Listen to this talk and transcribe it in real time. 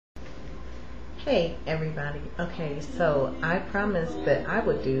Hey everybody. Okay, so I promised that I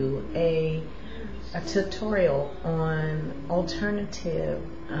would do a tutorial on alternative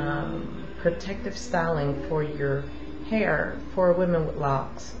protective styling for your hair for women with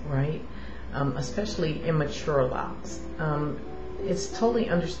locks, right? Especially immature locks. It's totally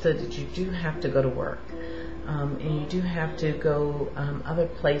understood that you do have to go to work, and you do have to go other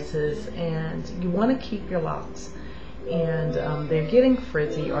places, and you want to keep your locks. And they're getting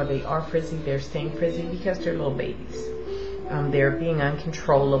frizzy, or they are frizzy, they're staying frizzy because they're little babies. They're being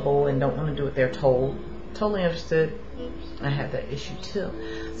uncontrollable and don't want to do what they're told. Totally understood. I have that issue too.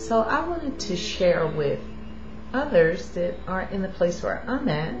 So I wanted to share with others that are in the place where I'm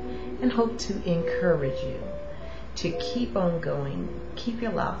at and hope to encourage you to keep on going, keep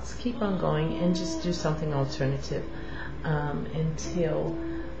your locks, keep on going, and just do something alternative until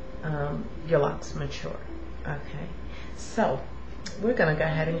your locks mature. Okay, so we're going to go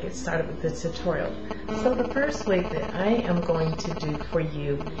ahead and get started with the tutorial. So the first wig that I am going to do for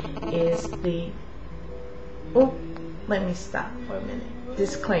you is let me stop for a minute.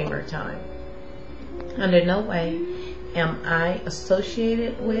 Disclaimer time. Under no way am I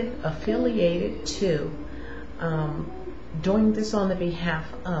associated with, affiliated to, doing this on the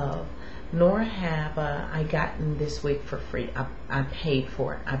behalf of, nor have I gotten this wig for free. I paid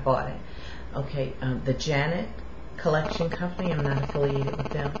for it. I bought it. Okay, the Janet Collection Company, I'm not affiliated with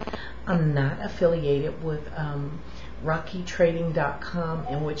them. I'm not affiliated with RockyTrading.com,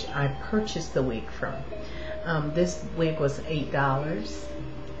 in which I purchased the wig from. This wig was $8,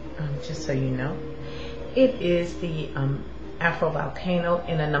 just so you know. It is the Afro Volcano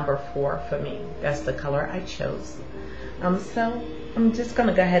in a number 4 for me. That's the color I chose. So I'm just going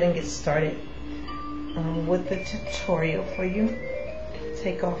to go ahead and get started with the tutorial for you.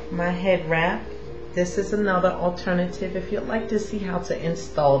 Take off my head wrap. This is another alternative. If you'd like to see how to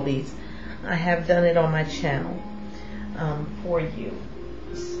install these, I have done it on my channel for you,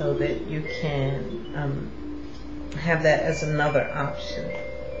 so that you can have that as another option.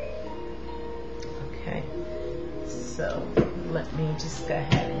 Okay, so let me just go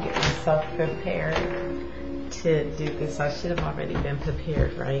ahead and get myself prepared to do this. I should have already been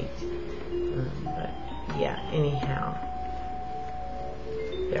prepared, right? But yeah, anyhow.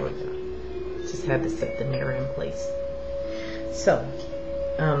 There we go. Just had to set the mirror in place. So,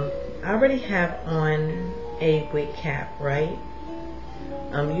 I already have on a wig cap, right?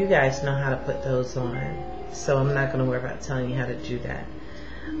 You guys know how to put those on, so I'm not going to worry about telling you how to do that.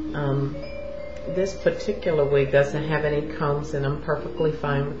 This particular wig doesn't have any combs, and I'm perfectly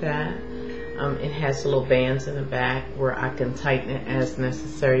fine with that. It has little bands in the back where I can tighten it as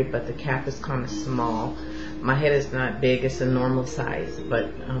necessary, but the cap is kind of small. My head is not big, it's a normal size,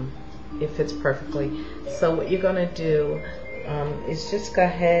 but it fits perfectly. So what you're going to do is just go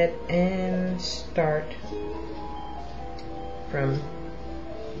ahead and start from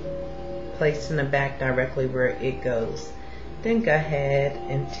placing the back directly where it goes. Then go ahead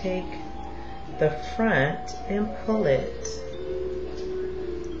and take the front and pull it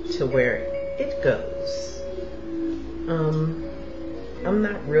to where it goes. I'm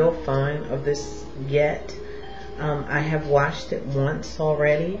not real fond of this yet. I have washed it once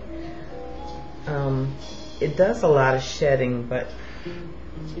already. It does a lot of shedding, but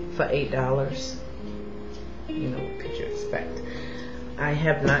for $8, you know, what could you expect? I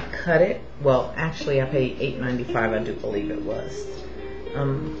have not cut it. Well, actually I paid $8.95, I do believe it was.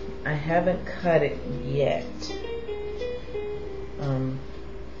 I haven't cut it yet. And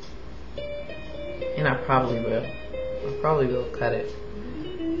I probably will. I probably will cut it.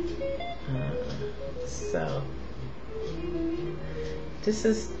 So this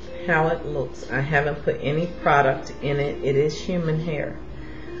is how it looks. I haven't put any product in it. It is human hair.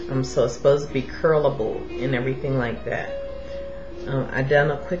 So it's supposed to be curlable and everything like that. I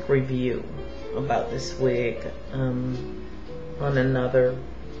done a quick review about this wig on another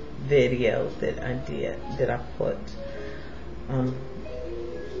video that I did, that I put.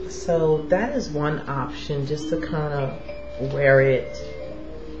 So that is one option, just to kind of wear it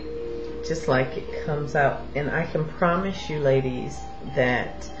just like it comes out. And I can promise you, ladies,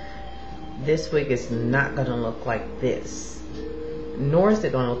 that this wig is not going to look like this, nor is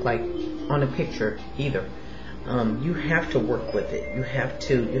it going to look like on a picture either. You have to work with it. You have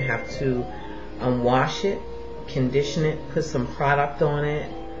to wash it, condition it, put some product on it,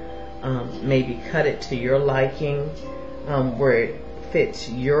 maybe cut it to your liking, where it fits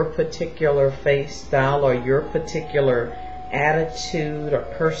your particular face style or your particular attitude or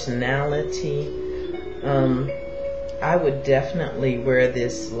personality. I would definitely wear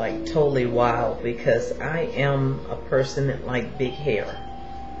this like totally wild, because I am a person that like big hair.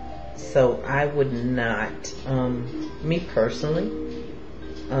 So I would not, me personally,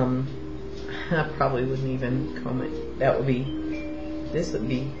 I probably wouldn't even comb it. This would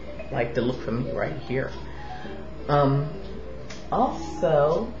be like the look for me right here.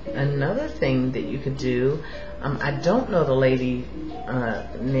 Also, another thing that you could do, I don't know the lady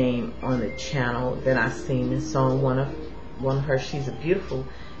name on the channel that I seen. It's on one of her. She's a beautiful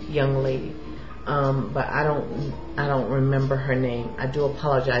young lady, but I don't remember her name. I do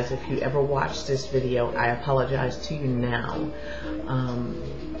apologize if you ever watched this video. I apologize to you now,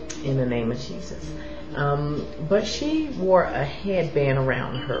 in the name of Jesus. But she wore a headband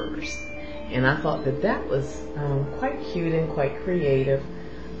around hers, and I thought that was quite cute and quite creative.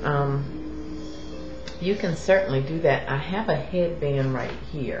 You can certainly do that. I have a headband right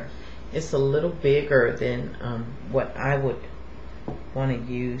here. It's a little bigger than what I would want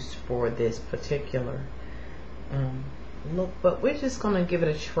to use for this particular look, but we're just going to give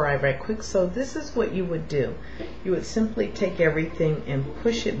it a try right quick. So this is what you would do. You would simply take everything and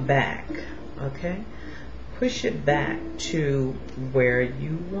push it back, okay? Push it back to where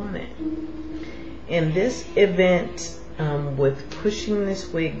you want it. In this event, with pushing this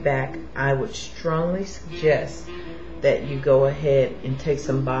wig back, I would strongly suggest that you go ahead and take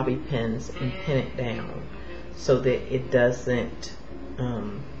some bobby pins and pin it down so that it doesn't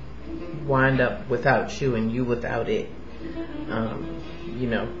wind up without you and you without it. You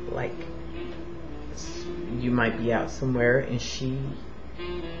know, like you might be out somewhere and she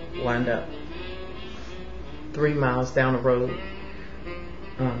wind up 3 miles down the road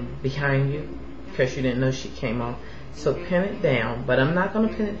behind you because you didn't know she came off. So pin it down, but I'm not going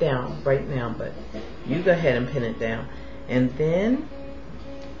to pin it down right now, but you go ahead and pin it down. And then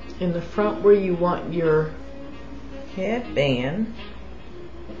in the front where you want your headband,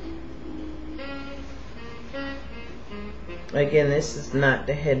 again, this is not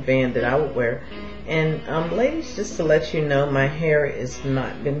the headband that I would wear. And ladies, just to let you know, my hair has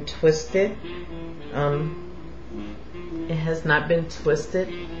not been twisted. It has not been twisted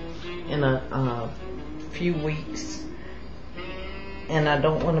in a few weeks, and I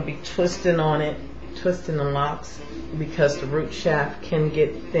don't want to be twisting the locks, because the root shaft can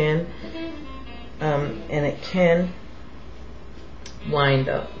get thin, and it can wind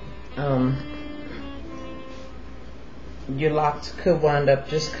up, your locks could wind up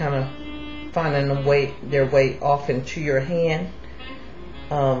just kind of finding their way off into your hand.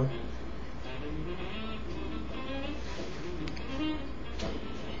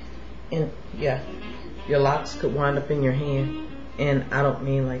 And yeah, your locks could wind up in your hand, and I don't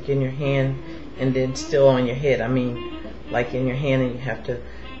mean like in your hand and then still on your head. I mean like in your hand and you have to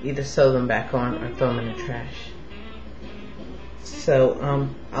either sew them back on or throw them in the trash. So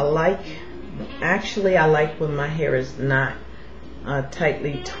I like when my hair is not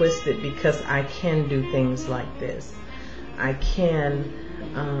tightly twisted, because I can do things like this. I can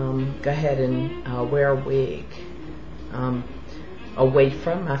go ahead and wear a wig away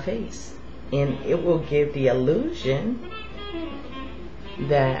from my face, and it will give the illusion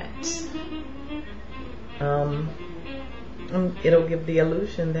that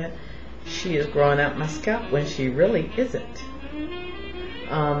she is growing out my scalp when she really isn't.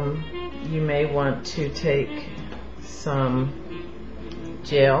 You may want to take some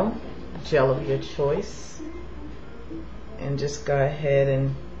gel of your choice, and just go ahead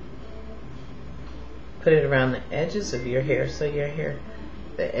and put it around the edges of your hair, so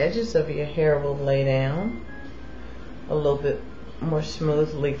the edges of your hair will lay down a little bit more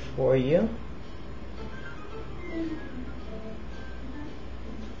smoothly for you.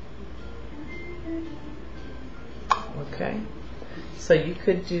 Okay, so you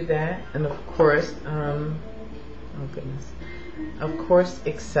could do that, and of course, oh goodness, of course,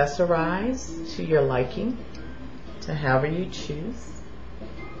 accessorize to your liking, to however you choose.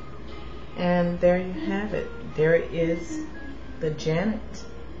 And there you have it. There is the Janet,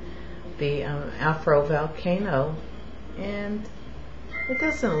 the Afro Volcano, and it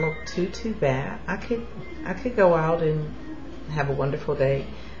doesn't look too bad. I could go out and have a wonderful day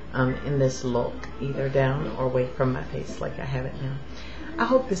in this look, either down or away from my face like I have it now. I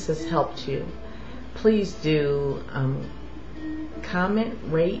hope this has helped you. Please do comment,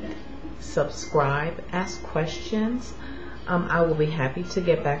 rate, subscribe, ask questions. I will be happy to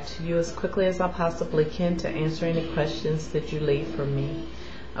get back to you as quickly as I possibly can to answer any questions that you leave for me.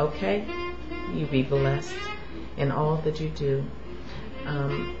 Okay? You be blessed in all that you do.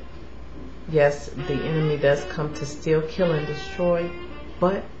 Yes, the enemy does come to steal, kill, and destroy,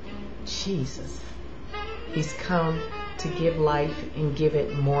 but Jesus, he's come to give life and give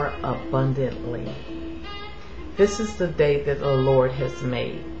it more abundantly. This is the day that the Lord has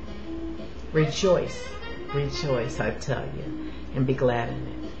made. rejoice, rejoice, I tell you, and be glad in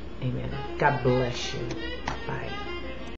it. Amen. God bless you. Bye.